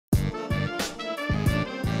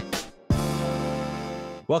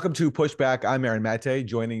Welcome to Pushback. I'm Aaron Mate.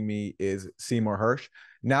 Joining me is Seymour Hersh,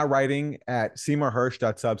 now writing at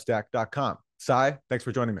seymourhersh.substack.com. Cy, thanks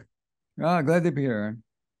for joining me. Glad to be here, Aaron.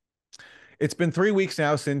 It's been 3 weeks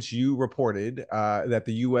now since you reported that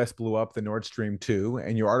the U.S. blew up the Nord Stream 2,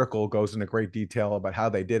 and your article goes into great detail about how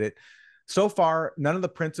they did it. So far, none of the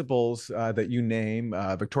principals that you name,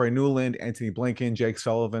 Victoria Nuland, Antony Blinken, Jake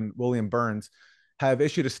Sullivan, William Burns, have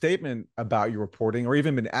issued a statement about your reporting or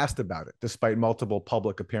even been asked about it, despite multiple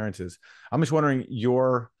public appearances. I'm just wondering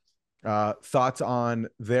your thoughts on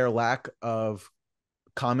their lack of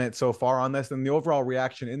comment so far on this and the overall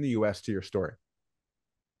reaction in the U.S. to your story.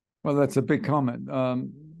 Well, that's a big comment. I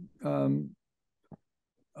don't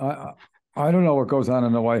know what goes on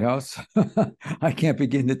in the White House. I can't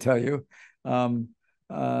begin to tell you.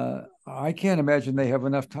 I can't imagine they have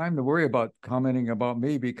enough time to worry about commenting about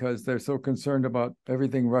me because they're so concerned about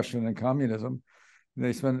everything Russian and communism.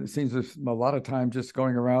 They spend, it seems, a lot of time just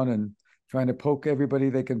going around and trying to poke everybody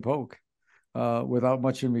they can poke without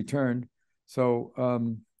much in return. So,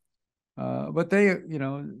 but they,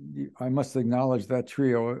 I must acknowledge that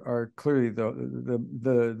trio are clearly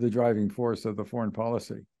the driving force of the foreign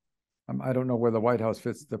policy. I don't know where the White House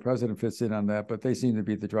fits, the president fits in on that, but they seem to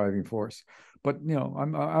be the driving force. But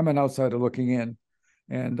I'm an outsider looking in,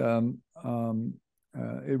 and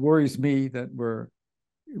it worries me that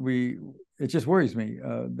it just worries me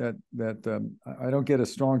that I don't get a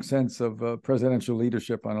strong sense of presidential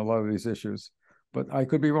leadership on a lot of these issues. But I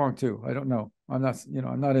could be wrong too. I don't know. I'm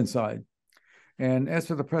not inside. And as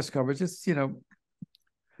for the press coverage, it's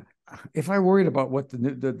if I worried about what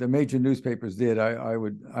the major newspapers did, I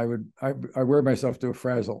wear myself to a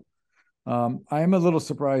frazzle. I am a little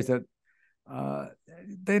surprised that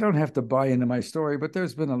they don't have to buy into my story, but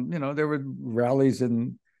there's been there were rallies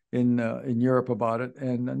in Europe about it,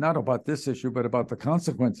 and not about this issue, but about the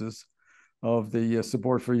consequences of the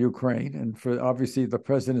support for Ukraine and for obviously the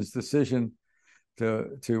president's decision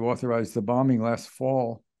to authorize the bombing last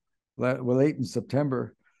fall, late in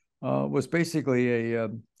September, was basically a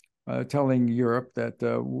telling Europe that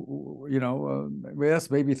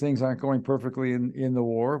yes, maybe things aren't going perfectly in the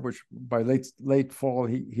war, which by late fall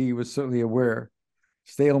he was certainly aware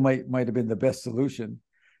stalemate might have been the best solution,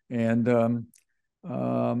 and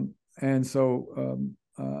so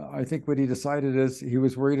I think what he decided is he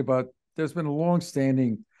was worried about. There's been a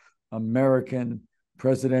long-standing American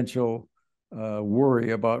presidential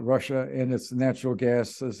worry about Russia and its natural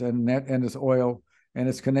gases and its oil and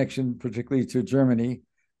its connection, particularly to Germany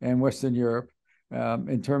and Western Europe,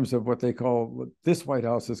 in terms of what this White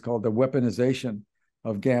House has called the weaponization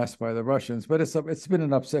of gas by the Russians. But it's been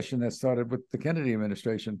an obsession that started with the Kennedy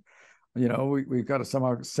administration. We've got to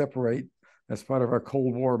somehow separate, as part of our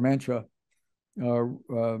Cold War mantra,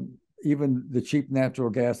 even the cheap natural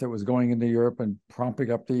gas that was going into Europe and propping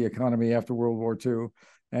up the economy after World War II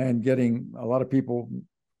and getting a lot of people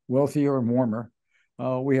wealthier and warmer.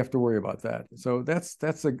 We have to worry about that. So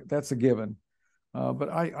that's a given. But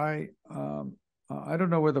I don't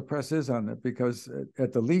know where the press is on it, because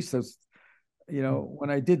at the least, when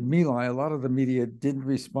I did My Lai, a lot of the media didn't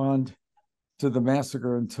respond to the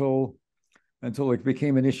massacre until it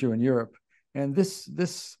became an issue in Europe. And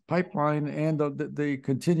this pipeline and the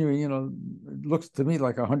continuing, looks to me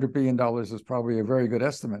like $100 billion is probably a very good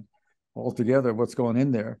estimate altogether, what's going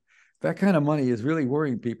in there. That kind of money is really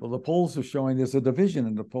worrying people. The polls are showing there's a division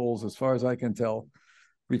in the polls, as far as I can tell,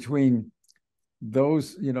 between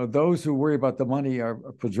those who worry about the money are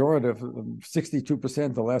pejorative.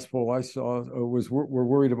 62%, the last poll I saw, were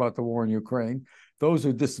worried about the war in Ukraine. Those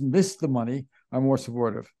who dismiss the money are more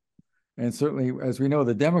supportive. And certainly, as we know,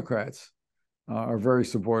 the Democrats are very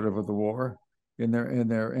supportive of the war in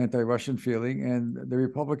their anti-Russian feeling, and the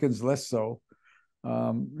Republicans less so.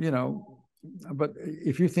 But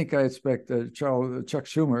if you think I expect Chuck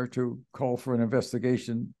Schumer to call for an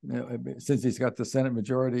investigation, since he's got the Senate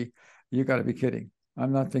majority, you got to be kidding.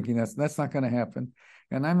 I'm not thinking that's not going to happen.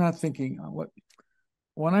 And I'm not thinking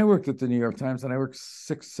when I worked at the New York Times, and I worked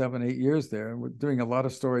 6, 7, 8 years there, and we're doing a lot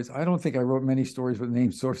of stories. I don't think I wrote many stories with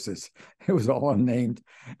named sources. It was all unnamed.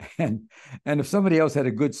 And if somebody else had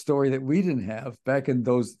a good story that we didn't have back in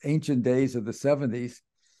those ancient days of the 70s,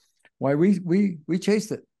 why we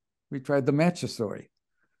chased it. We tried to match the story,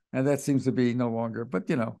 and that seems to be no longer. But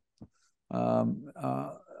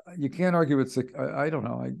you can't argue with. I don't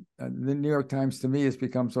know. The New York Times to me has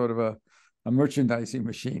become sort of a merchandising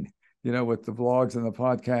machine. With the blogs and the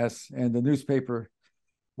podcasts and the newspaper,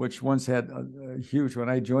 which once had a huge. When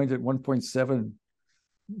I joined it, 1.7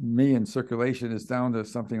 million circulation is down to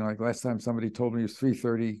something like, last time somebody told me, it was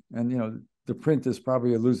 330. And the print is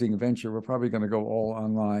probably a losing venture. We're probably going to go all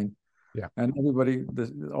online. Yeah. and everybody,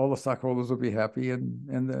 all the stockholders will be happy.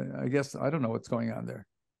 And I guess I don't know what's going on there.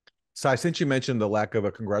 So, since you mentioned the lack of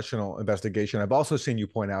a congressional investigation, I've also seen you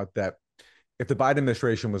point out that if the Biden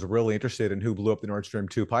administration was really interested in who blew up the Nord Stream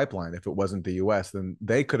 2 pipeline, if it wasn't the US, then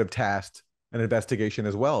they could have tasked an investigation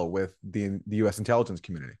as well with the US intelligence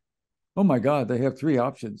community. Oh my God, they have three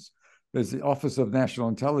options. There's the Office of National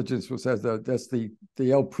Intelligence, which says that's the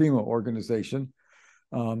El Primo organization,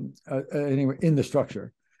 anyway, in the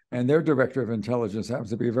structure. And their director of intelligence happens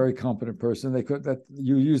to be a very competent person.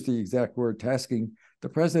 You use the exact word tasking. The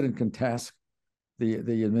president can task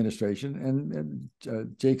the administration,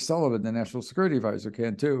 and Jake Sullivan, the national security advisor,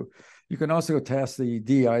 can too. You can also task the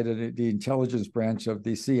DI, the intelligence branch of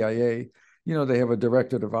the CIA. You know, they have a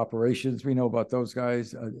directorate of operations. We know about those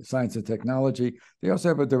guys, science and technology. They also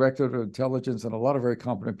have a directorate of intelligence, and a lot of very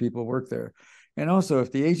competent people work there. And also,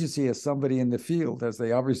 if the agency has somebody in the field, as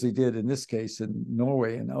they obviously did in this case in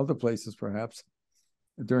Norway and other places, perhaps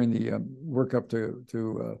during the workup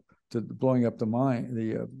to blowing up the mine,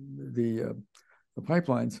 the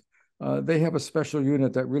pipelines, they have a special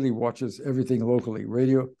unit that really watches everything locally,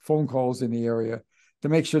 radio, phone calls in the area, to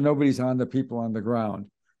make sure nobody's on the people on the ground.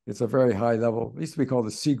 It's a very high level. It used to be called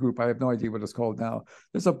the C Group. I have no idea what it's called now.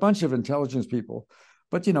 There's a bunch of intelligence people.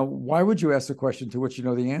 But, you know, why would you ask a question to which you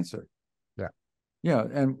know the answer? Yeah. Yeah.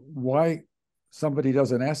 And why somebody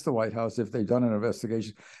doesn't ask the White House if they've done an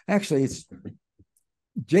investigation. Actually, it's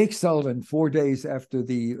Jake Sullivan, 4 days after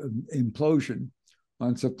the implosion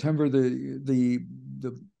on September, the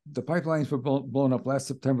pipelines were blown up last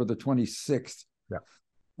September the 26th. Yeah.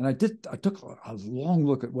 And I took a long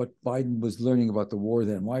look at what Biden was learning about the war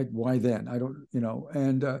then. Why then? I don't, you know.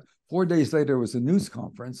 And 4 days later was a news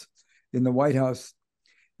conference in the White House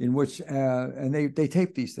in which, and they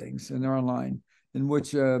tape these things and they're online, in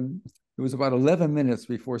which it was about 11 minutes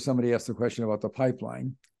before somebody asked a question about the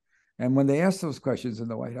pipeline. And when they asked those questions in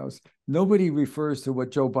the White House, nobody refers to what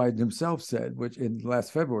Joe Biden himself said, which in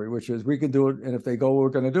last February, which is, we can do it, and if they go, we're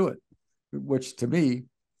going to do it. Which to me,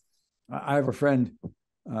 I have a friend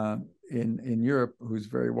in Europe who's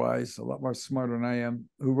very wise, a lot more smarter than I am,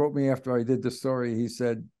 who wrote me after I did the story. He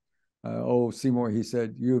said, "Oh, Seymour," he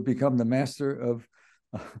said, "you have become the master of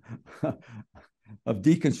of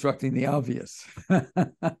deconstructing the obvious."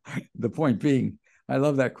 The point being, I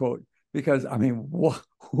love that quote. Because, I mean,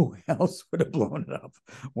 who else would have blown it up?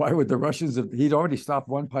 Why would the Russians have? He'd already stopped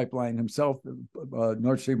one pipeline himself,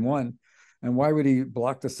 Nord Stream 1. And why would he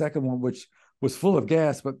block the second one, which was full of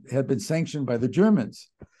gas, but had been sanctioned by the Germans?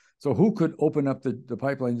 So who could open up the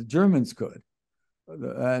pipeline? The Germans could.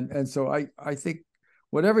 And so I think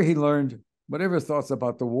whatever he learned, whatever thoughts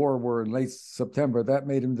about the war were in late September, that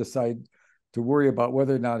made him decide to worry about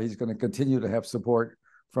whether or not he's going to continue to have support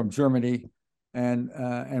from Germany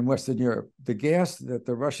and Western Europe. The gas that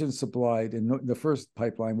the Russians supplied in the first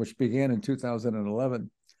pipeline, which began in 2011,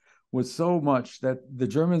 was so much that the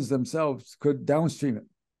Germans themselves could downstream it.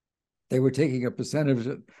 They were taking a percentage of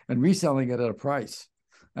it and reselling it at a price.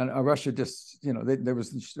 And Russia just, you know,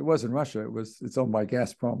 it wasn't Russia. It's owned by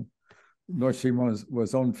Gazprom. Nord Stream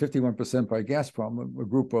was owned 51% by Gazprom, a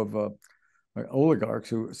group of oligarchs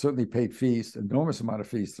who certainly paid fees, enormous amount of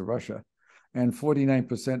fees to Russia, and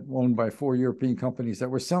 49% owned by 4 European companies that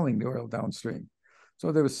were selling the oil downstream.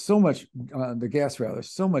 So there was so much,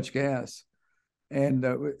 so much gas, and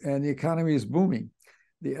the economy is booming.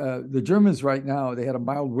 The Germans right now, they had a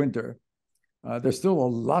mild winter. There's still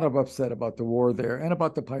a lot of upset about the war there and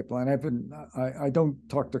about the pipeline. I don't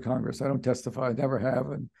talk to Congress. I don't testify. I never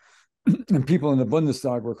have. And people in the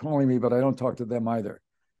Bundestag were calling me, but I don't talk to them either.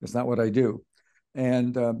 It's not what I do.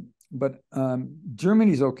 But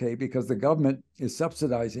Germany's okay because the government is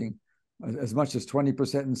subsidizing as much as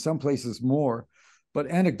 20%, in some places more. But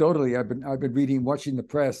anecdotally, I've been reading, watching the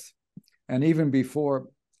press, and even before,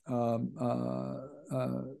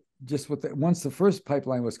 just once the first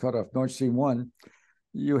pipeline was cut off, Nord Stream 1,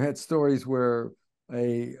 you had stories where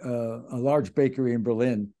a large bakery in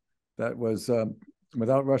Berlin that was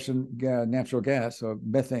without Russian natural gas, or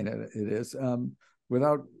methane it is,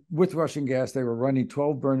 with Russian gas, they were running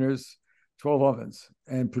 12 burners, 12 ovens,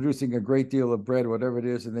 and producing a great deal of bread, whatever it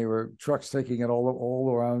is, and they were trucks taking it all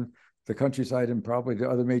around the countryside and probably to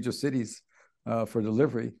other major cities for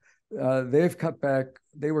delivery. They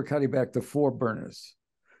were cutting back to 4 burners.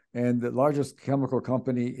 And the largest chemical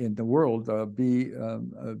company in the world,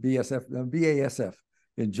 BASF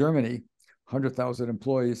in Germany, 100,000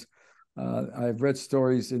 employees. I've read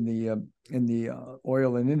stories in the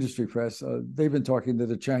oil and industry press. They've been talking to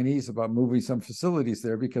the Chinese about moving some facilities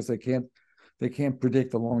there because they can't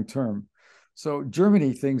predict the long term. So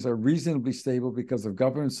Germany, things are reasonably stable because of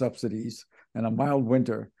government subsidies and a mild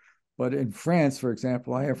winter. But in France, for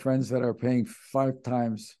example, I have friends that are paying 500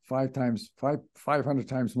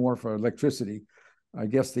 times more for electricity. I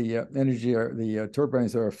guess the energy or the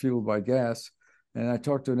turbines are fueled by gas. And I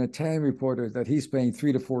talked to an Italian reporter that he's paying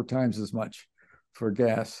 3 to 4 times as much for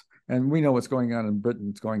gas. And we know what's going on in Britain.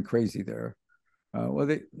 It's going crazy there. Well,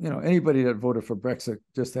 anybody that voted for Brexit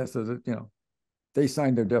just has to, they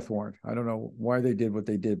signed their death warrant. I don't know why they did what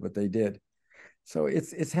they did, but they did. So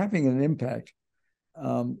it's having an impact.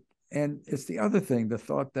 And it's the other thing, the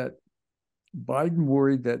thought that Biden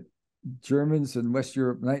worried that Germans and West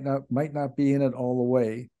Europe might not be in it all the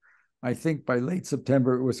way. I think by late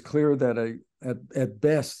September, it was clear that at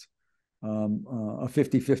best a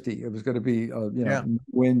 50-50. It was going to be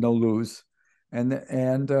win, no lose.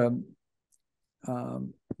 And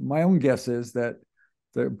my own guess is that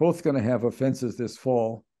they're both going to have offenses this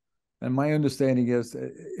fall. And my understanding is,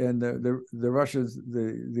 and the Russians,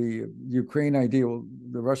 the Ukraine idea,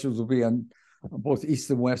 the Russians will be on both east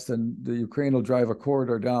and west, and the Ukraine will drive a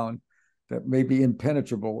corridor down that may be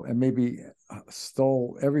impenetrable and maybe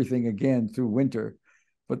stall everything again through winter.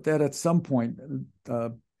 But that at some point,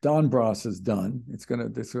 Donbass is done. It's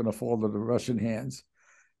gonna fall to the Russian hands.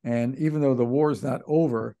 And even though the war is not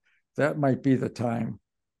over, that might be the time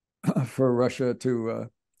for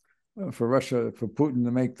Putin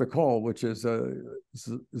to make the call, which is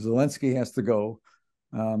Zelensky has to go.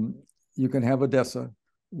 You can have Odessa.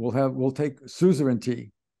 We'll take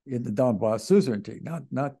suzerainty in the Donbass, suzerainty,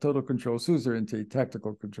 not total control, suzerainty,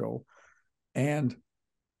 tactical control, and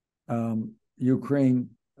Ukraine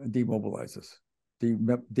demobilizes,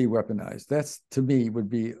 de-weaponized. That's, to me, would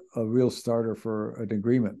be a real starter for an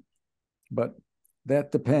agreement. But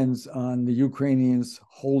that depends on the Ukrainians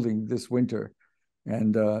holding this winter.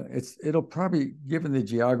 And it'll probably, given the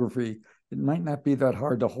geography, it might not be that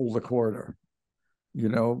hard to hold a corridor. You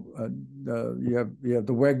have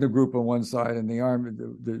the Wagner Group on one side and the army,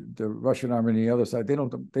 the Russian army on the other side. They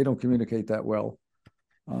don't communicate that well.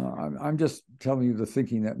 I'm just telling you the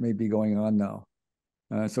thinking that may be going on now.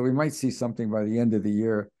 So we might see something by the end of the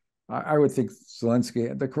year. I would think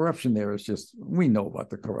Zelensky, the corruption there is just, we know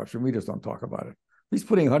about the corruption. We just don't talk about it. He's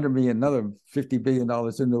putting another $50 billion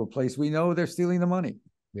into a place we know they're stealing the money.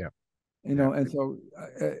 Yeah. And so,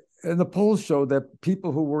 and the polls show that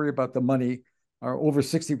people who worry about the money are over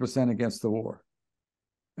 60% against the war.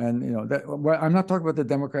 And, I'm not talking about the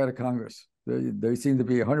Democratic Congress. They seem to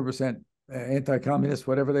be 100% anti-communist,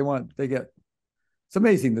 whatever they want, they get. It's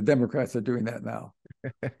amazing the Democrats are doing that now.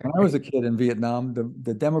 When I was a kid in Vietnam,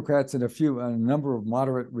 the Democrats and a number of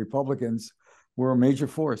moderate Republicans were a major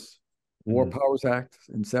force. War Powers Act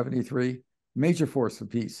in 1973, major force for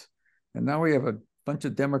peace. And now we have a bunch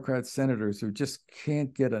of Democrat senators who just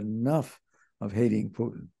can't get enough of hating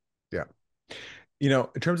Putin. Yeah.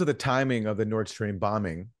 In terms of the timing of the Nord Stream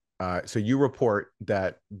bombing, so you report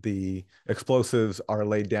that the explosives are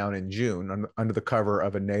laid down in June under the cover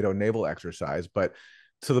of a NATO naval exercise. But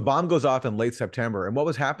so the bomb goes off in late September. And what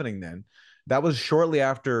was happening then? That was shortly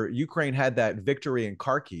after Ukraine had that victory in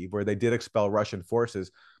Kharkiv, where they did expel Russian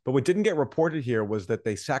forces. But what didn't get reported here was that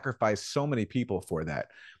they sacrificed so many people for that.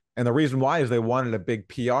 And the reason why is they wanted a big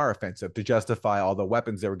PR offensive to justify all the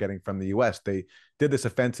weapons they were getting from the US. They did this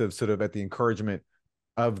offensive sort of at the encouragement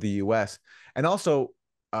of the US. And also,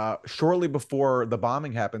 shortly before the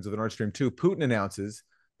bombing happens of the Nord Stream 2, Putin announces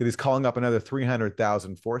that he's calling up another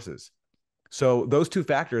 300,000 forces. So those two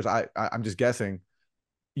factors, I'm just guessing,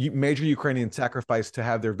 major Ukrainian sacrifice to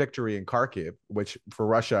have their victory in Kharkiv, which for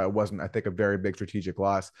Russia wasn't, I think, a very big strategic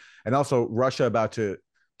loss. And also Russia about to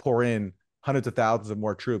pour in hundreds of thousands of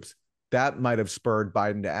more troops. That might have spurred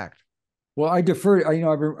Biden to act. Well, I defer.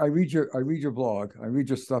 I read your blog. I read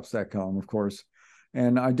your Substack column, of course,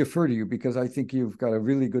 and I defer to you because I think you've got a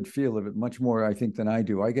really good feel of it, much more, I think, than I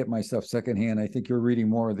do. I get my stuff secondhand. I think you're reading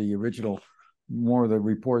more of the original, more of the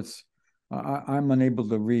reports. I'm unable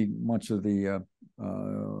to read much of the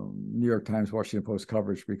New York Times, Washington Post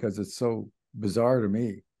coverage because it's so bizarre to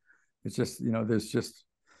me. It's just,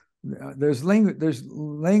 there's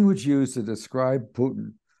language used to describe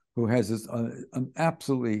Putin, who has this an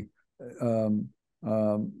absolutely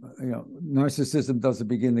narcissism doesn't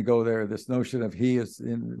begin to go there. This notion of he is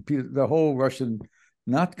in the whole Russian,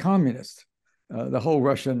 not communist, the whole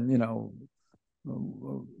Russian,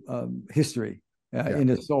 history in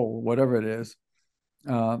his soul, whatever it is.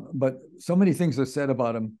 But so many things are said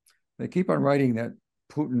about him. They keep on writing that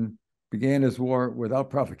Putin began his war without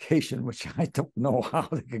provocation, which I don't know how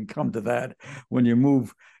they can come to that when you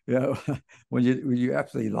move, when you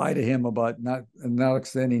absolutely lie to him about not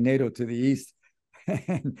extending NATO to the east,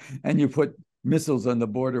 and you put missiles on the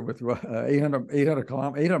border with 800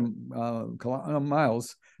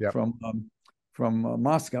 miles Yep. from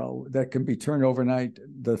Moscow that can be turned overnight.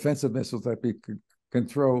 Defensive missiles that can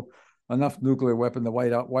throw enough nuclear weapon to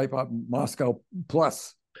wipe out Moscow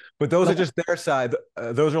plus. But those are just their side.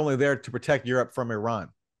 Those are only there to protect Europe from Iran.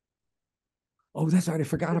 Oh, that's right. I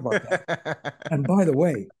forgot about that. And by the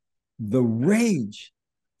way, the rage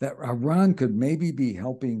that Iran could maybe be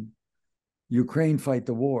helping Ukraine fight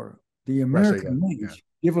the war, the American rage,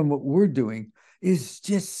 given what we're doing, is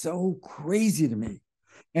just so crazy to me.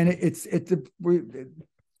 And it's straight.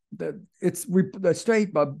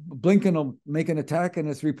 Blinken will make an attack, and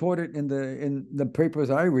it's reported in the papers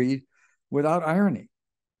I read without irony,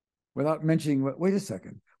 without mentioning. Wait a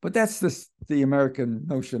second, but that's the American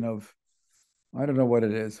notion of, I don't know what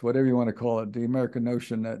it is, whatever you want to call it, the American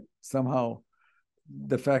notion that somehow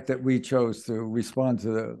the fact that we chose to respond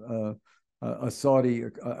to a Saudi,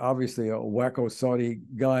 obviously a wacko Saudi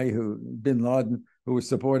guy bin Laden, who was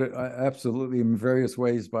supported absolutely in various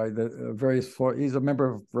ways by the he's a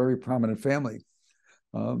member of a very prominent family,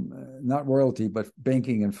 not royalty, but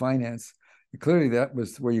banking and finance. Clearly that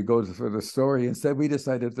was where you go for the story. Instead, we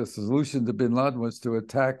decided the solution to bin Laden was to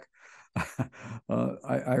attack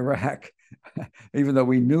Iraq, even though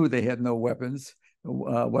we knew they had no weapons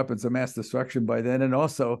of mass destruction by then. And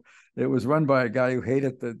also it was run by a guy who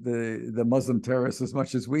hated the Muslim terrorists as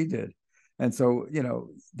much as we did. And so,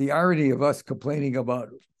 the irony of us complaining about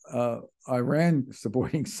Iran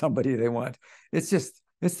supporting somebody they want, it's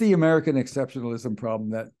the American exceptionalism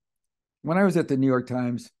problem that when I was at the New York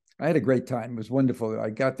Times, I had a great time. It was wonderful. I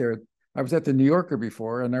got there. I was at the New Yorker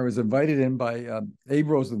before, and I was invited in by Abe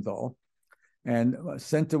Rosenthal and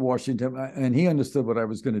sent to Washington. And he understood what I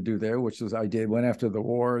was going to do there, which was I went after the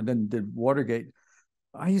war and then did Watergate.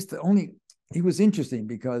 He was interesting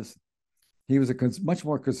because he was much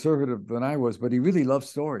more conservative than I was, but he really loved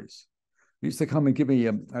stories. He used to come and give me,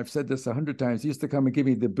 I've said this 100 times, he used to come and give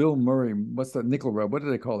me the Bill Murray, what's the nickel rub? What do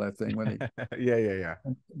they call that thing? When Yeah.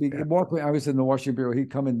 I was in the Washington Bureau.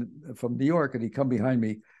 He'd come in from New York and he'd come behind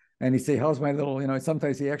me and he'd say, how's my little,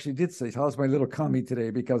 sometimes he actually did say, how's my little commie today?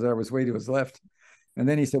 Because I was way to his left. And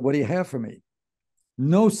then he said, what do you have for me?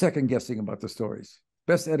 No second guessing about the stories.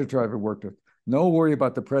 Best editor I ever worked with. No worry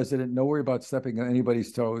about the president, no worry about stepping on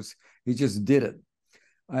anybody's toes. He just did it.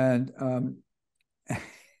 And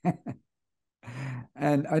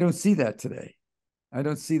and I don't see that today.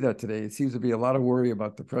 It seems to be a lot of worry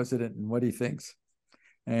about the president and what he thinks.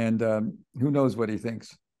 And who knows what he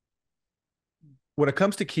thinks. When it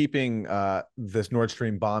comes to keeping this Nord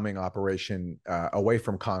Stream bombing operation away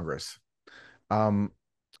from Congress,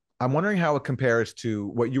 I'm wondering how it compares to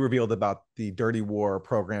what you revealed about the dirty war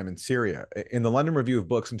program in Syria. In the London Review of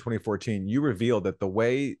Books in 2014, you revealed that the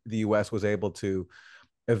way the U.S. was able to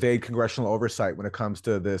evade congressional oversight when it comes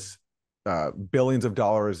to this billions of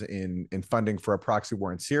dollars in funding for a proxy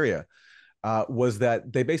war in Syria was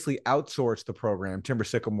that they basically outsourced the program, Timber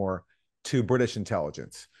Sycamore, to British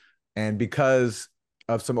intelligence. And because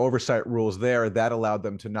of some oversight rules there, that allowed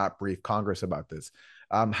them to not brief Congress about this.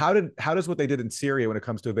 How does what they did in Syria when it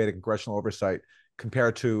comes to evading congressional oversight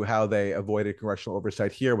compare to how they avoided congressional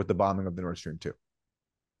oversight here with the bombing of the Nord Stream 2?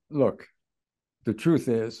 Look, the truth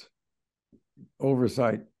is,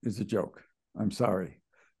 oversight is a joke. I'm sorry.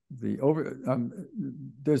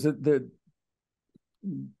 There's a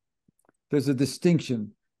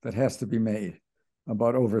distinction that has to be made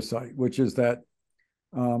about oversight, which is that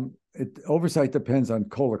oversight depends on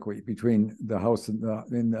colloquy between the House and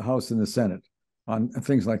the Senate on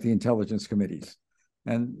things like the intelligence committees.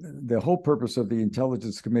 And the whole purpose of the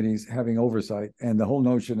intelligence committees having oversight and the whole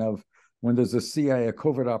notion of when there's a CIA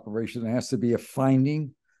covert operation, there has to be a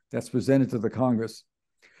finding that's presented to the Congress.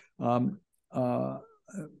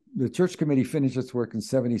 The Church Committee finished its work in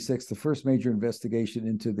 '76, the first major investigation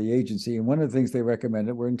into the agency. And one of the things they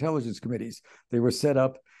recommended were intelligence committees. They were set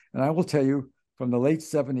up. And I will tell you, from the late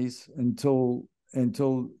 '70s until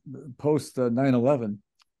post 9/11,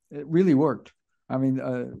 it really worked. I mean,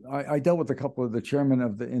 I dealt with a couple of the chairmen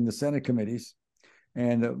in the Senate committees,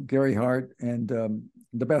 and Gary Hart and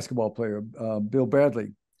the basketball player Bill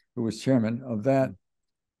Bradley, who was chairman of that.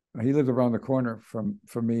 He lived around the corner from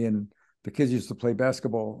me, and the kids used to play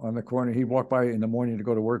basketball on the corner. He'd walk by in the morning to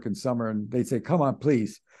go to work in summer, and they'd say, "Come on,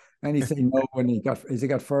 please." And he'd say no. As he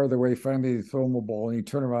got farther away, finally he'd throw him a ball, and he'd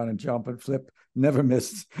turn around and jump and flip. Never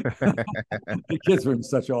missed. The kids were in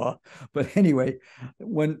such awe. But anyway,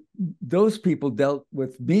 when those people dealt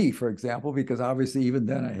with me, for example, because obviously even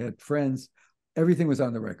then I had friends, everything was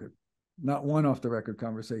on the record. Not one off the record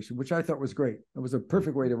conversation, which I thought was great. It was a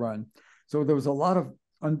perfect way to run. So there was a lot of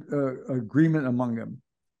agreement among them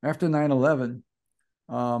after 9/11,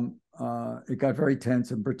 it got very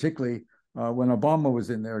tense, and particularly when Obama was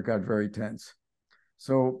in there, it got very tense.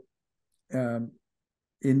 So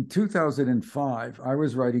in 2005, I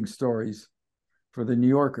was writing stories for the New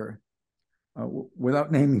Yorker,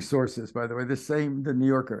 without naming sources, by the way. The New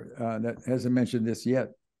Yorker that hasn't mentioned this yet,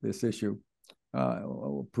 this issue,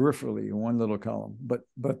 peripherally in one little column, but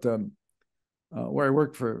where I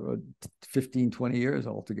worked for 15, 20 years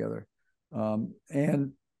altogether.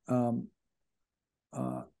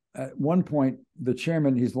 At one point, the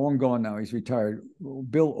chairman, he's long gone now, he's retired,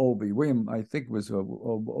 Bill Obey, William, I think it was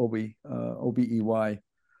Obey, Obey. It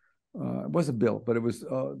wasn't Bill, but it was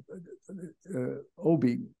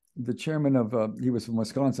Obey, the chairman of, he was from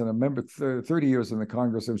Wisconsin, a member 30 years in the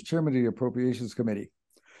Congress, he was chairman of the Appropriations Committee.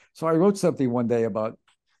 So I wrote something one day about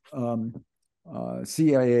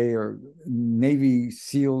CIA or Navy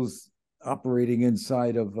SEALs operating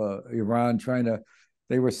inside of Iran,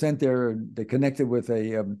 they were sent there, they connected with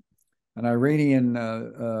an Iranian,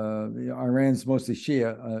 Iran's mostly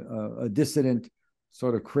Shia, a dissident,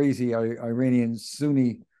 sort of crazy Iranian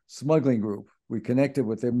Sunni smuggling group. We connected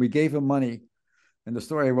with them, we gave them money. And the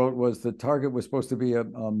story I wrote was the target was supposed to be a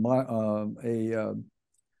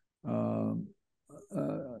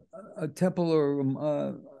temple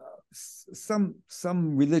or some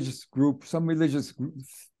religious group,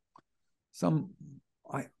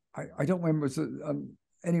 I don't remember.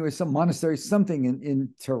 Anyway, some monastery, something in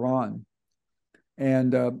Tehran.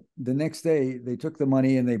 And the next day, they took the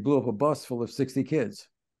money and they blew up a bus full of 60 kids.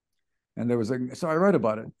 And so I wrote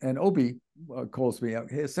about it. And Obey calls me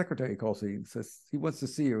out. His secretary calls me and says he wants to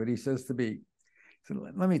see you. And he says to me,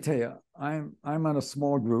 let me tell you, I'm on a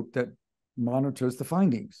small group that monitors the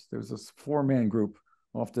findings. There's this 4-man group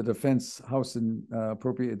off the Defense House and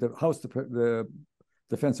the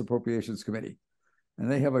Defense Appropriations Committee,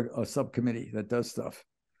 and they have a subcommittee that does stuff,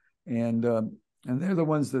 and they're the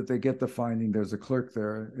ones that they get the finding. There's a clerk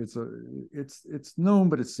there. It's known,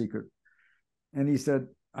 but it's secret. And he said,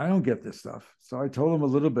 I don't get this stuff. So I told him a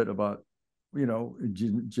little bit about,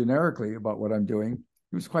 generically about what I'm doing.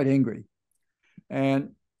 He was quite angry,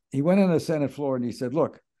 and he went on the Senate floor and he said,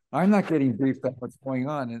 look, I'm not getting briefed on what's going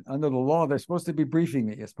on. And under the law, they're supposed to be briefing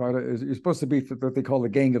me as part of, you're supposed to be what they call the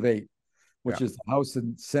Gang of Eight, which is the House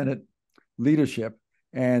and Senate leadership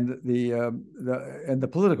and the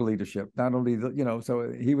political leadership. Not only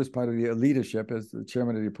so he was part of the leadership as the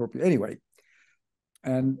chairman of the appropriate. Anyway,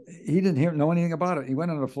 and he didn't know anything about it. He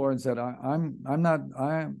went on the floor and said, I'm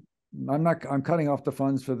cutting off the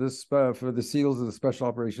funds for this for the SEALs of the Special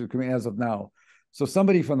Operations Committee as of now. So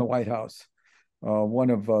somebody from the White House. One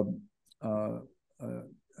of I'm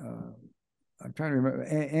trying to remember.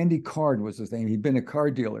 Andy Card was his name. He'd been a car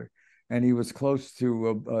dealer, and he was close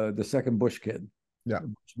to the second Bush kid. Yeah,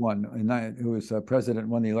 who was president,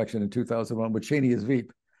 won the election in 2001 with Cheney as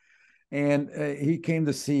Veep. And he came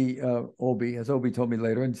to see Obey, as Obey told me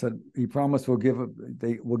later, and said he promised we'll give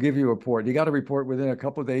you a report. He got a report within a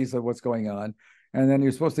couple of days of what's going on, and then he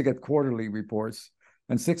was supposed to get quarterly reports.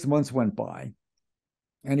 And 6 months went by,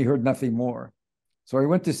 and he heard nothing more. So he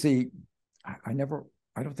went to see, I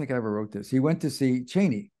don't think I ever wrote this. He went to see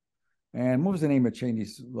Cheney. And what was the name of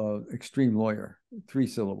Cheney's extreme lawyer? 3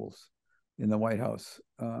 syllables in the White House.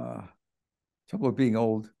 Trouble with being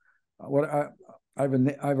old. I have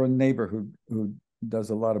a neighbor who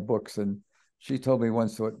does a lot of books, and she told me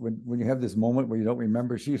once that when you have this moment where you don't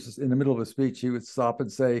remember, she used to, in the middle of a speech, she would stop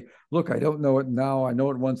and say, look, I don't know it now. I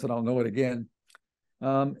know it once and I'll know it again.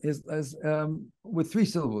 With 3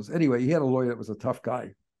 syllables. Anyway, he had a lawyer that was a tough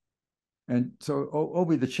guy. And so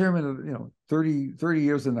Obey, the chairman of, 30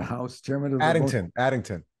 years in the House, chairman of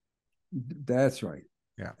Addington. That's right.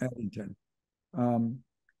 Yeah. Addington. And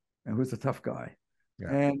who's a tough guy. Yeah.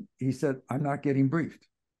 And he said, I'm not getting briefed.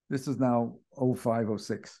 This is now 05,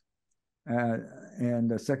 06. And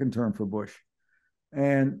the second term for Bush.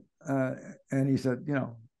 And he said,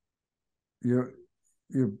 you're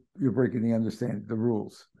breaking the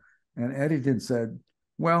rules. And Addington said,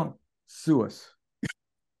 well, sue us.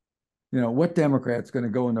 What Democrat's going to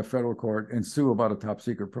go in the federal court and sue about a top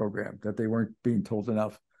secret program that they weren't being told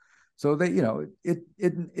enough? So they,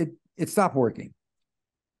 it stopped working.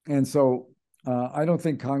 And so I don't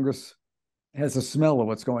think Congress has a smell of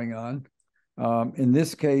what's going on. In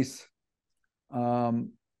this case,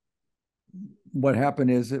 what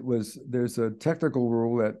happened is there's a technical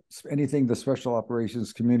rule that anything the special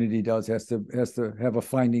operations community does has to have a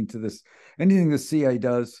finding to this. Anything the CIA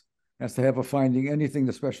does has to have a finding. Anything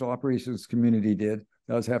the special operations community did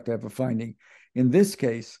does have to have a finding. In this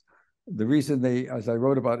case, the reason they, as I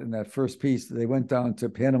wrote about in that first piece, they went down to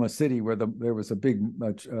Panama City where there was a big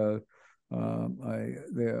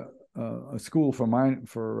a school for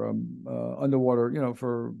underwater,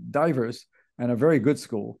 for divers, and a very good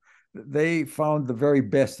school. They found the very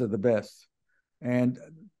best of the best, and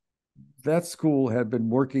that school had been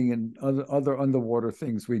working in other underwater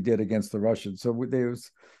things we did against the Russians. So there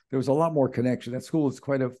was a lot more connection. That school is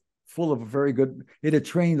full of very good. It had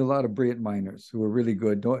trained a lot of brilliant miners who were really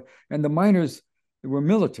good, and the miners were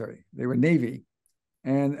military. They were Navy.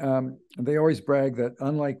 And they always brag that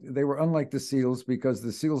they were unlike the SEALs, because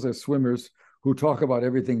the SEALs are swimmers who talk about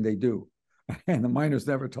everything they do, and the miners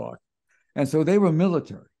never talk. And so they were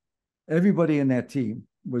military. Everybody in that team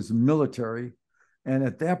was military. And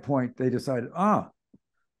at that point, they decided,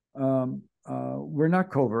 we're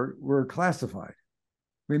not covert, we're classified.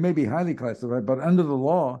 We may be highly classified, but under the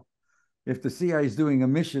law, if the CIA is doing a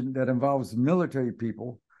mission that involves military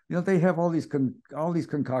people, they have all these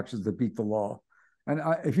concoctions that beat the law. And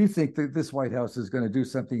if you think that this White House is going to do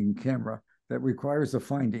something in camera that requires a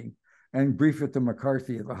finding and brief it to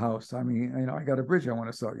McCarthy at the House, I mean, I got a bridge I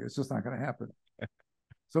want to sell you. It's just not going to happen.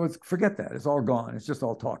 So forget that. It's all gone. It's just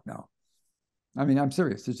all talk now. I mean, I'm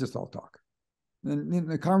serious. It's just all talk. And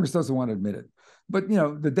the Congress doesn't want to admit it. But,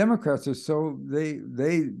 the Democrats are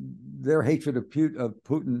their hatred of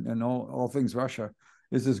Putin and all things Russia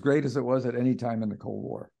is as great as it was at any time in the Cold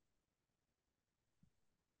War.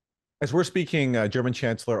 As we're speaking, German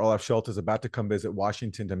Chancellor Olaf Scholz is about to come visit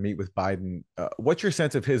Washington to meet with Biden. What's your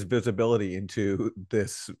sense of his visibility into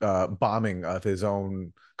this bombing of his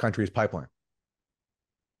own country's pipeline?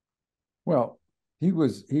 Well, he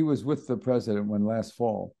was with the president when last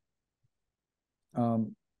fall.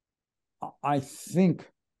 I think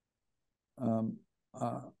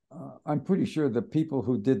I'm pretty sure the people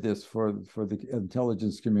who did this for the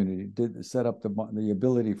intelligence community did set up the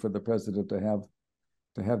ability for the president to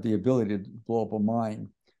have the ability to blow up a mine.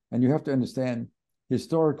 And you have to understand,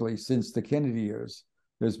 historically, since the Kennedy years,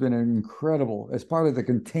 there's been an incredible, as part of the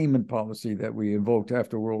containment policy that we invoked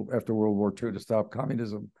after World War II to stop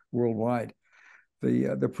communism worldwide,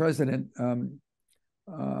 the president,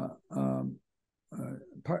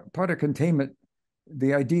 part of containment,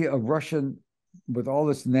 the idea of Russian, with all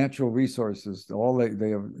its natural resources, they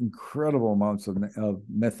have incredible amounts of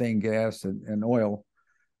methane gas and oil,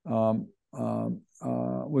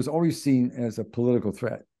 was always seen as a political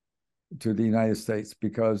threat to the United States,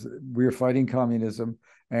 because we're fighting communism,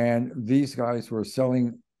 and these guys were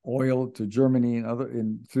selling oil to Germany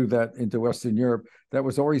and through that into Western Europe. That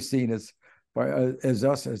was always seen as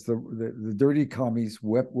the dirty commies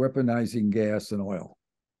weaponizing gas and oil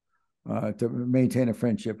to maintain a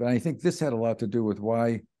friendship. And I think this had a lot to do with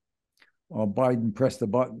why Biden pressed the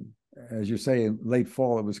button. As you say, in late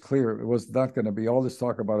fall, it was clear it was not going to be all this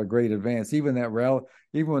talk about a great advance. Even that rally,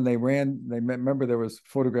 even when they ran, remember there was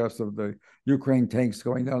photographs of the Ukraine tanks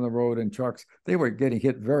going down the road and trucks. They were getting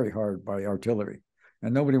hit very hard by artillery,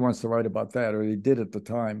 and nobody wants to write about that, or they did at the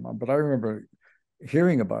time. But I remember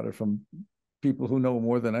hearing about it from people who know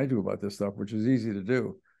more than I do about this stuff, which is easy to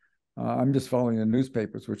do. I'm just following the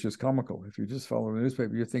newspapers, which is comical. If you just follow the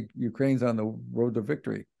newspaper, you think Ukraine's on the road to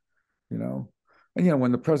victory, And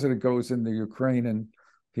when the president goes into Ukraine and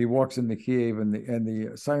he walks into Kiev and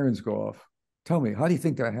the sirens go off, tell me, how do you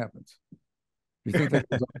think that happens? You think that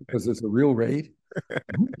goes off because it's a real raid?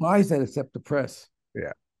 Who buys that except the press?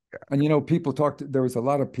 Yeah. And people talked. There was a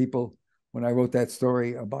lot of people when I wrote that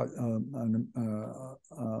story about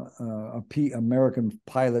American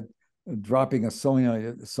pilot dropping a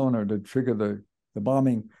sonar to trigger the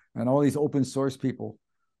bombing, and all these open source people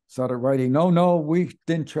started writing, no, we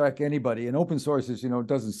didn't track anybody. And open sources,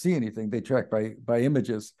 doesn't see anything. They track by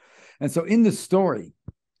images. And so in the story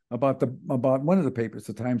about one of the papers,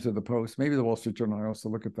 the Times or the Post, maybe the Wall Street Journal, I also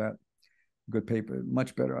look at that. Good paper,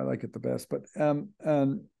 much better. I like it the best. But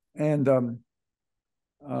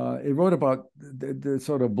it wrote about the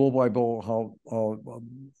sort of bull by bull how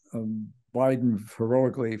Biden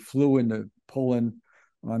heroically flew into Poland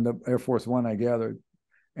on the Air Force One, I gathered.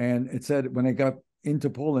 And it said when they got into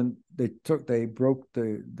Poland, they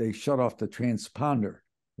shut off the transponder.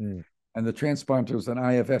 And the transponder is an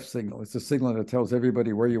IFF signal. It's a signal that tells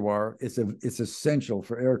everybody where you are. It's essential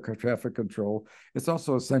for air traffic control. It's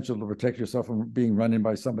also essential to protect yourself from being run in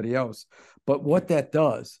by somebody else. But what that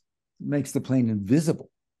does makes the plane invisible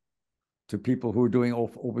to people who are doing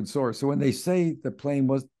open source. So when they say the plane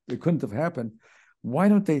it couldn't have happened, why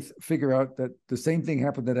don't they figure out that the same thing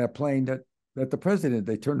happened to that plane that the president,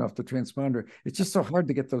 they turned off the transponder? It's just so hard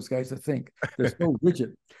to get those guys to think. They're so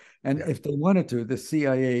rigid. And if they wanted to, the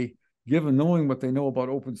CIA, given knowing what they know about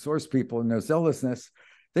open source people and their zealousness,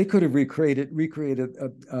 they could have recreated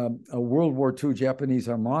a World War II Japanese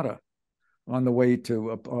armada on the way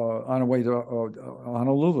to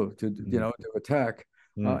Honolulu to to attack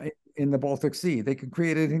in the Baltic Sea. They can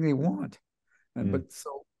create anything they want, but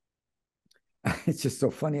so it's just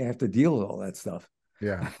so funny. I have to deal with all that stuff.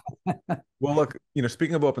 Yeah. Well, look,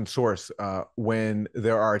 speaking of open source, when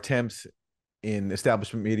there are attempts in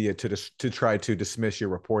establishment media to try to dismiss your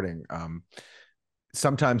reporting,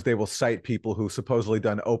 sometimes they will cite people who supposedly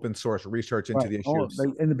done open source research into the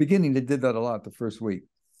issue. In the beginning, they did that a lot the first week.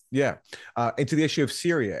 Yeah, into the issue of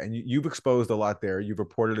Syria, and you've exposed a lot there. You've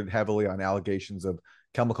reported it heavily on allegations of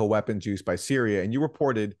chemical weapons used by Syria, and you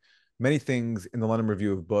reported many things in the London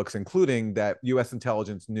Review of Books, including that U.S.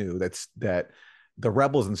 intelligence knew that the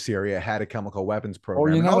rebels in Syria had a chemical weapons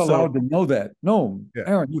program. Oh, you're not allowed to know that. No, yeah.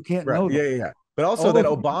 Aaron, you can't know that. Yeah. But also that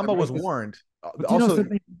Obama was warned. Also,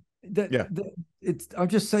 I'll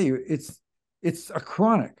just say it's a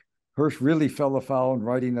chronic. Hersh really fell afoul in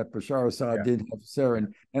writing that Bashar Assad did have sarin.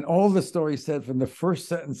 And all the story said from the first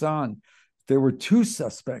sentence on, there were two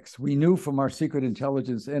suspects. We knew from our secret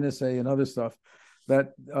intelligence, NSA and other stuff,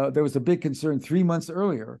 that there was a big concern 3 months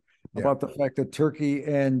earlier about the fact that Turkey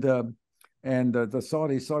and the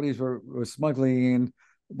Saudis were smuggling in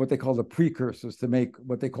what they call the precursors to make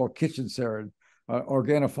what they call kitchen sarin,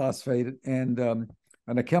 organophosphate, and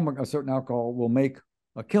a certain alcohol will make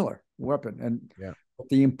a killer weapon. And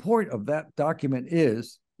the import of that document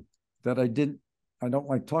is that I don't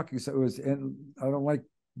like talking, so I don't like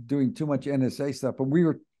doing too much NSA stuff, but we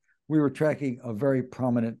were tracking a very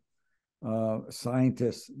prominent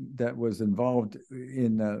scientist that was involved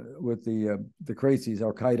with the crazies,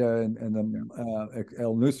 Al Qaeda and the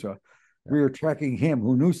Al Nusra. We were tracking him,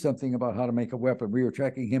 who knew something about how to make a weapon. We were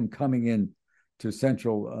tracking him coming in to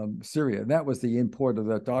central Syria, and that was the import of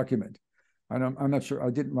that document. I'm not sure.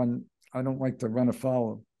 I don't like to run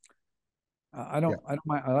afoul. I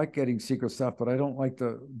like getting secret stuff, but I don't like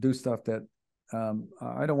to do stuff that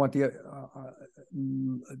I don't want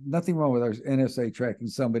nothing wrong with our NSA tracking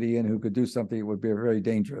somebody in who could do something that would be very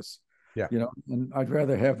dangerous. Yeah. And I'd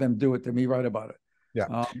rather have them do it than me write about it.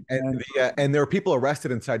 Yeah. And there were people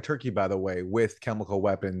arrested inside Turkey, by the way, with chemical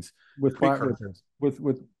weapons, with precursors,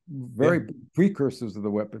 with very precursors of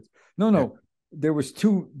the weapons. No, there was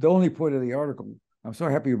two. The only point of the article, I'm so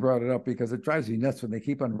happy you brought it up because it drives me nuts when they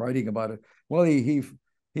keep on writing about it. Well,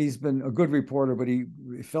 he's been a good reporter, but he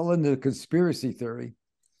fell into conspiracy theory.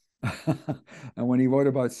 And when he wrote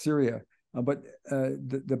about Syria, but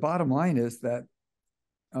the bottom line is that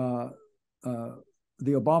the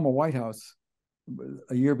Obama White House,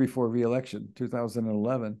 a year before re-election,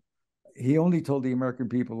 2011, he only told the American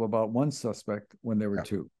people about one suspect when there were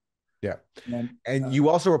two. Yeah. And you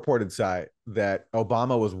also reported, Cy, that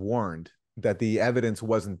Obama was warned that the evidence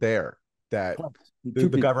wasn't there, that the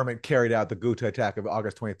government carried out the Ghouta attack of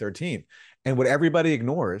August 2013. And what everybody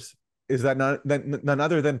ignores is that none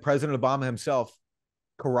other than President Obama himself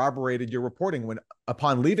corroborated your reporting when,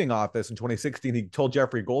 upon leaving office in 2016, he told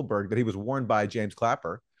Jeffrey Goldberg that he was warned by James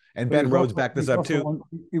Clapper. And Ben Rhodes backed this up too.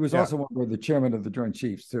 He was also one of the chairman of the Joint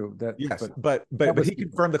Chiefs too. But he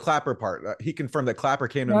confirmed the Clapper part. He confirmed that Clapper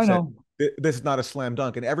came to him and said, "This is not a slam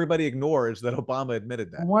dunk," and everybody ignores that Obama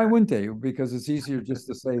admitted that. Why wouldn't they? Because it's easier just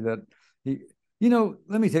to say that he.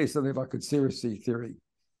 Let me tell you something about conspiracy theory.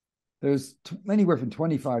 There's anywhere from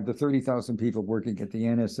 25 to 30,000 people working at the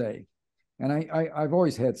NSA, and I've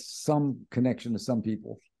always had some connection to some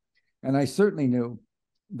people, and I certainly knew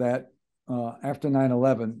that. After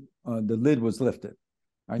 9/11, the lid was lifted.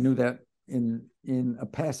 I knew that in a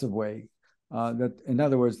passive way. That, in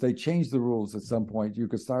other words, they changed the rules at some point. You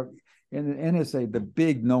could start in the NSA. The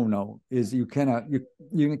big no-no is you cannot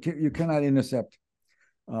intercept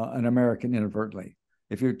an American inadvertently.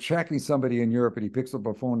 If you're tracking somebody in Europe and he picks up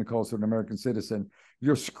a phone and calls to an American citizen,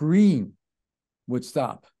 your screen would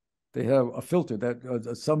stop. They have a filter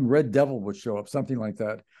that some red devil would show up, something like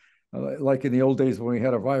that. Like in the old days when we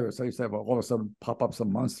had a virus, I used to have all of a sudden pop up some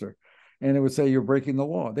monster, and it would say you're breaking the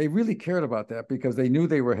law. They really cared about that because they knew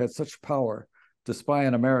they had such power to spy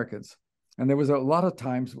on Americans. And there was a lot of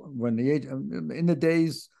times when in the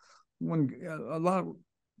days when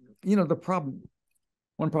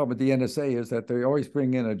one problem with the NSA is that they always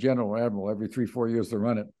bring in a general or admiral every 3-4 years to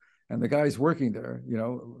run it, and the guys working there,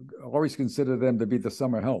 always consider them to be the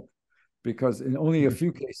summer help. Because in only a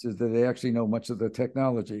few cases did they actually know much of the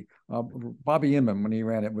technology. Bobby Inman, when he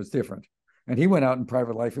ran it, was different. And he went out in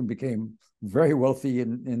private life and became very wealthy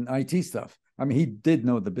in IT stuff. I mean, he did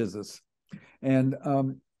know the business. And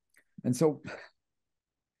so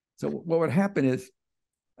what would happen is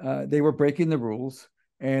they were breaking the rules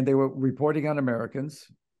and they were reporting on Americans,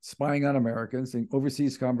 spying on Americans in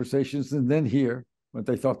overseas conversations, and then here, when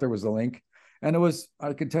they thought there was a link. And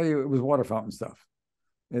I can tell you, it was water fountain stuff.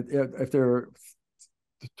 If there are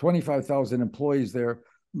 25,000 employees there,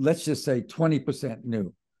 let's just say 20%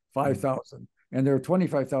 new, 5,000. And there are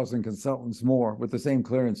 25,000 consultants more with the same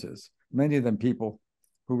clearances, many of them people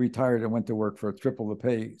who retired and went to work for triple the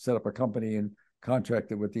pay, set up a company and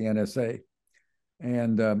contracted with the NSA.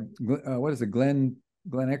 And what is it, Glen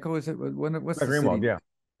Echo? Is it? What's the Greenwald, city? yeah.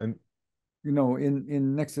 And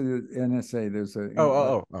in next to the NSA,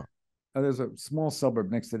 there's a small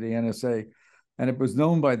suburb next to the NSA, and it was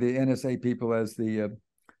known by the NSA people as the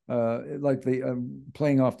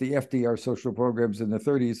playing off the FDR social programs in the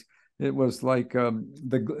 30s. It was like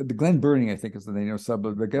the Glen Burnie, I think is the name of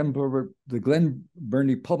suburb, the Glen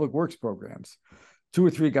Burnie Public Works programs. 2 or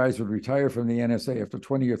 3 guys would retire from the NSA after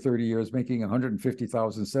 20 or 30 years, making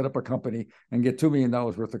 150,000, set up a company and get $2 million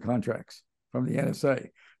worth of contracts from the NSA.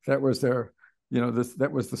 That was their,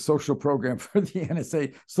 that was the social program for the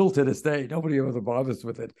NSA. Still to this day, nobody ever bothers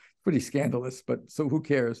with it. Pretty scandalous, but so who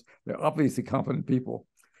cares? They're obviously competent people,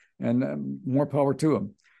 and more power to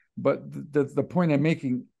them. But the point I'm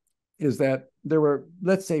making is that there were,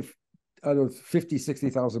 let's say, out of 50,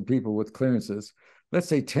 60,000 people with clearances, let's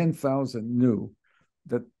say 10,000 knew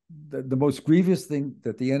that the most grievous thing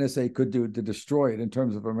that the NSA could do to destroy it in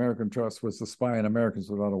terms of American trust was to spy on Americans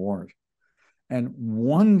without a warrant. And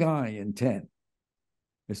one guy in 10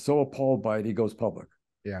 is so appalled by it, he goes public.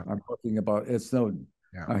 Yeah. I'm talking about Ed Snowden.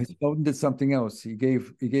 Yeah. Snowden did something else. He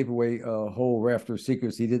gave away a whole raft of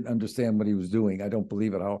secrets. He didn't understand what he was doing. I don't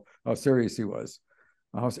believe it, how serious he was.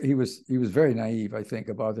 He was very naive, I think,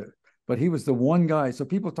 about it. But he was the one guy. So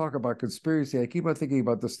people talk about conspiracy. I keep on thinking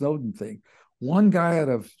about the Snowden thing. One guy out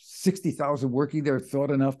of 60,000 working there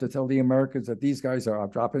thought enough to tell the Americans that these guys are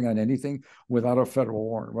dropping on anything without a federal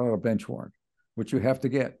warrant, without a bench warrant, which you have to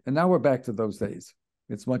get. And now we're back to those days.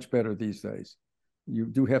 It's much better these days. You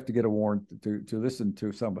do have to get a warrant to listen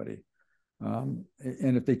to somebody. And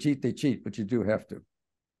if they cheat, but you do have to.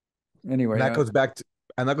 Anyway. And that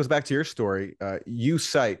goes back to your story. You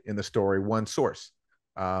cite in the story one source,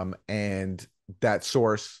 and that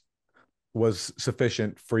source was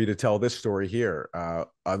sufficient for you to tell this story here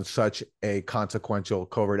on such a consequential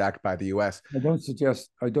covert act by the U.S. I don't suggest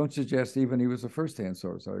even he was a first-hand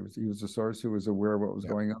source. He was a source who was aware of what was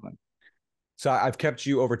going on. So I've kept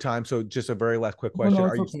you over time. So just a very last quick question. No,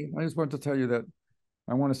 it's okay. I just want to tell you that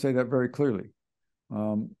I want to say that very clearly.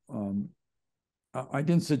 I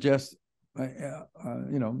didn't suggest,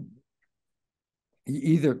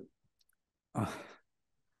 either.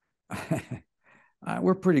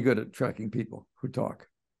 We're pretty good at tracking people who talk,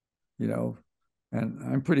 and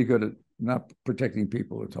I'm pretty good at not protecting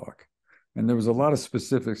people who talk. And there was a lot of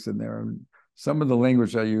specifics in there. And some of the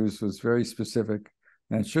language I used was very specific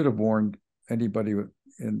and should have warned anybody.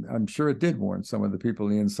 And I'm sure it did warn some of the people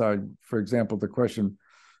on the inside. For example, the question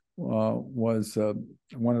was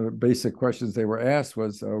one of the basic questions they were asked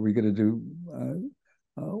was, are we going to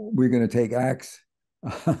take acts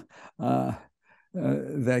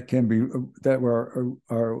that can be, the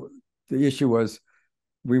issue was,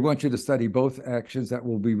 we want you to study both actions that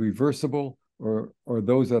will be reversible or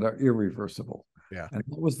those that are irreversible. Yeah. And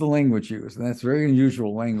that was the language used. And that's very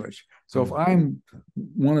unusual language. So if I'm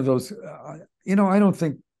one of those, I don't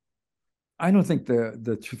think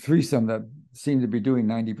the threesome that seemed to be doing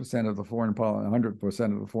 90% of the foreign policy,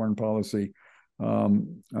 100% of the foreign policy,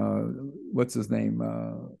 what's his name?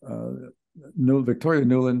 Victoria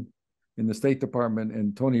Nuland in the State Department,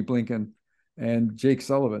 and Tony Blinken and Jake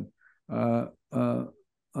Sullivan. I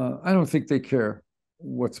don't think they care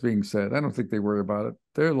what's being said. I don't think they worry about it.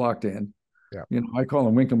 They're locked in. Yeah. I call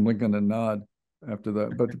them Winkum, Blinken, and Nod after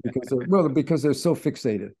that, but because they're so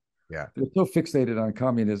fixated. Yeah. They're so fixated on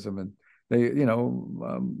communism, and they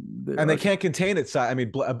can't contain it. I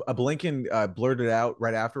mean, Blinken blurted out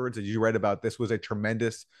right afterwards, as you read about, this was a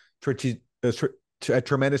tremendous strategic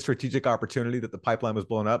opportunity that the pipeline was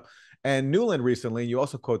blown up. And Nuland recently, you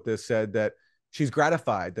also quote this, said that she's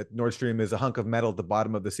gratified that Nord Stream is a hunk of metal at the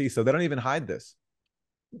bottom of the sea. So they don't even hide this.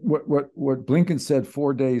 What Blinken said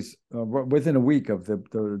 4 days within a week of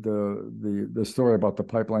the story about the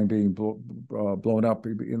pipeline being blown up.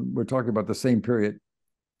 We're talking about the same period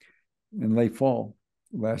in late fall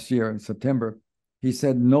last year in September. He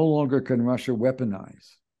said no longer can Russia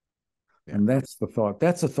weaponize, and that's the thought.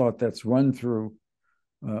 That's a thought that's run through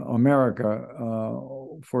America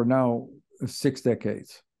for now 6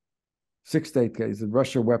 decades. 6 decades of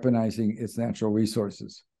Russia weaponizing its natural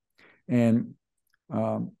resources, and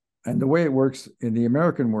the way it works in the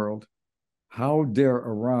American world, how dare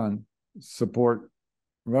Iran support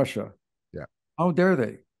Russia? Yeah. How dare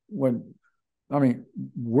they?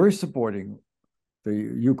 We're supporting the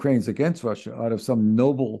Ukraine's against Russia out of some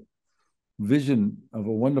noble vision of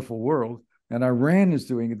a wonderful world. And Iran is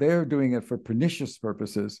doing it. They're doing it for pernicious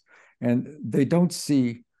purposes. And they don't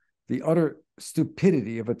see the utter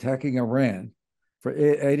stupidity of attacking Iran for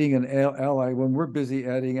adding an ally when we're busy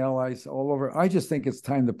adding allies all over. I just think it's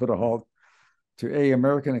time to put a halt to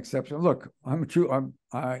American exception. Look, I'm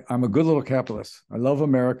a good little capitalist. I love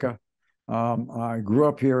America. I grew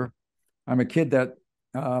up here. I'm a kid that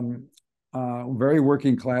very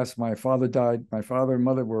working class. My father died. My father and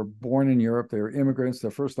mother were born in Europe. They were immigrants.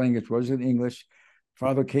 Their first language wasn't English.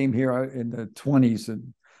 Father came here in the 20s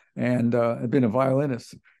and had been a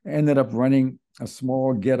violinist. Ended up running a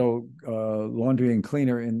small ghetto laundry and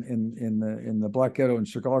cleaner in the Black Ghetto in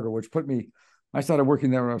Chicago, which put me. I started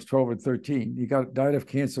working there when I was 12 or 13. He died of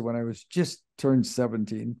cancer when I was just turned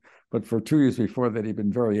 17, but for 2 years before that, he'd been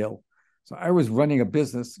very ill. So I was running a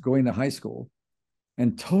business, going to high school,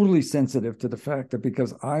 and totally sensitive to the fact that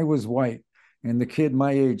because I was white and the kid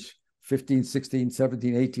my age, 15, 16,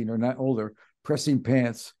 17, 18, or not older, pressing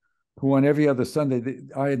pants, who on every other Sunday,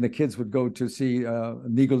 I and the kids would go to see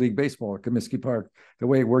Negro League baseball at Comiskey Park, the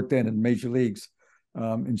way it worked then in major leagues.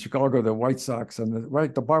 In Chicago, the White Sox, and the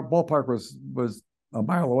ballpark was a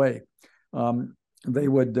mile away. They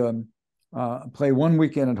would play one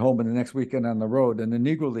weekend at home and the next weekend on the road, and the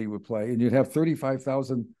Negro League would play, and you'd have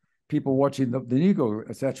 35,000 people watching the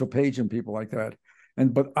Negro, Satchel Paige and people like that.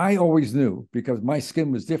 But I always knew, because my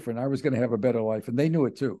skin was different, I was going to have a better life, and they knew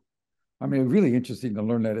it too. I mean, really interesting to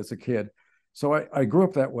learn that as a kid. So I grew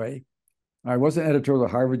up that way. I was an editor of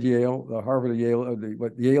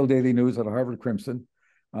the Yale Daily News at the Harvard Crimson.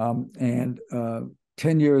 10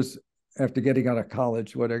 years after getting out of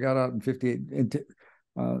college, I got out in 58,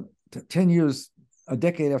 10 years, a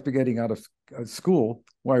decade after getting out of school,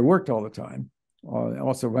 where I worked all the time,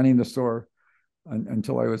 also running the store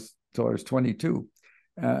until I was 22.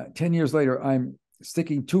 10 years later, I'm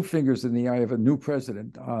sticking two fingers in the eye of a new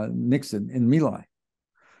president, Nixon, in My Lai.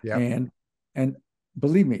 Yeah. And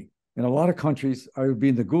believe me, in a lot of countries, I would be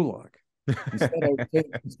in the gulag.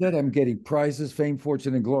 Instead, I'm getting prizes, fame,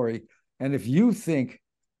 fortune, and glory. And if you think,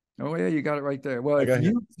 oh yeah, you got it right there. Well, if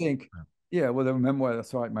you think, yeah, well, the memoir,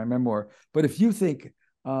 that's right, my memoir. But if you think,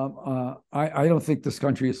 I don't think this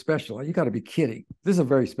country is special, you got to be kidding. This is a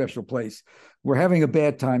very special place. We're having a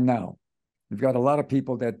bad time now. We've got a lot of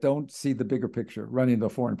people that don't see the bigger picture running the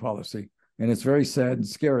foreign policy. And it's very sad and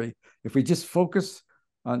scary. If we just focus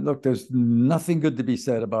look, there's nothing good to be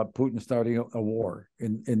said about Putin starting a war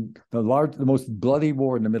in the most bloody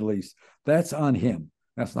war in the Middle East. That's on him.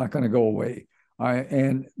 That's not going to go away.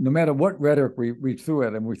 And no matter what rhetoric we threw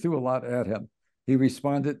at him, we threw a lot at him. He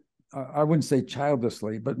responded, I wouldn't say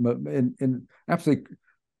childlessly, but in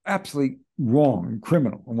absolutely wrong,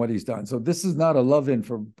 criminal in what he's done. So this is not a love-in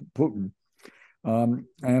for Putin.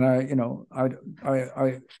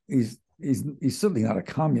 He's certainly not a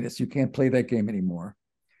communist. You can't play that game anymore.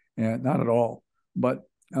 And not at all. But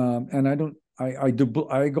and I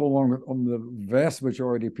go along with the vast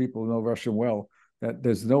majority of people who know Russian well, that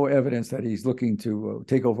there's no evidence that he's looking to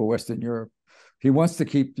take over Western Europe. He wants to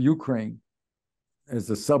keep Ukraine as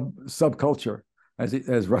a subculture,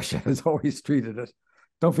 as Russia has always treated it.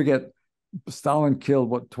 Don't forget, Stalin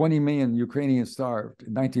killed 20 million Ukrainians starved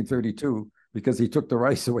in 1932 because he took the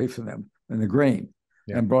rice away from them and the grain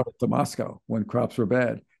and brought it to Moscow when crops were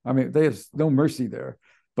bad. I mean, there's no mercy there.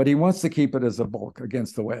 But he wants to keep it as a bulk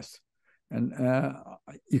against the West. And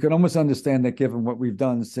you can almost understand that given what we've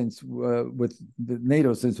done since with the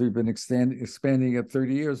NATO, since we've been expanding it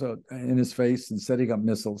 30 years in his face and setting up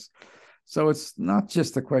missiles. So it's not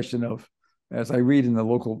just a question of, as I read in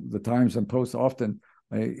the Times and Post often,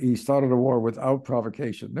 he started a war without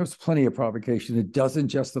provocation. There's plenty of provocation. It doesn't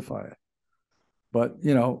justify it. But,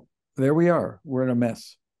 there we are. We're in a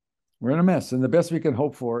mess. We're in a mess. And the best we can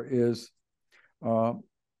hope for is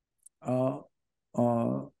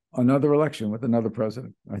another election with another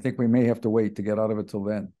president. I think we may have to wait to get out of it till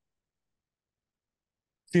then.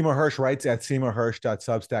 Seymour Hersh writes at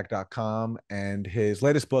seymourhersh.substack.com, and his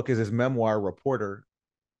latest book is his memoir, Reporter.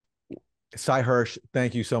 Cy Hersh,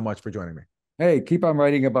 thank you so much for joining me. Hey, keep on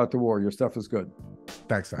writing about the war. Your stuff is good.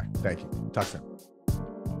 Thanks, Cy. Thank you. Talk soon.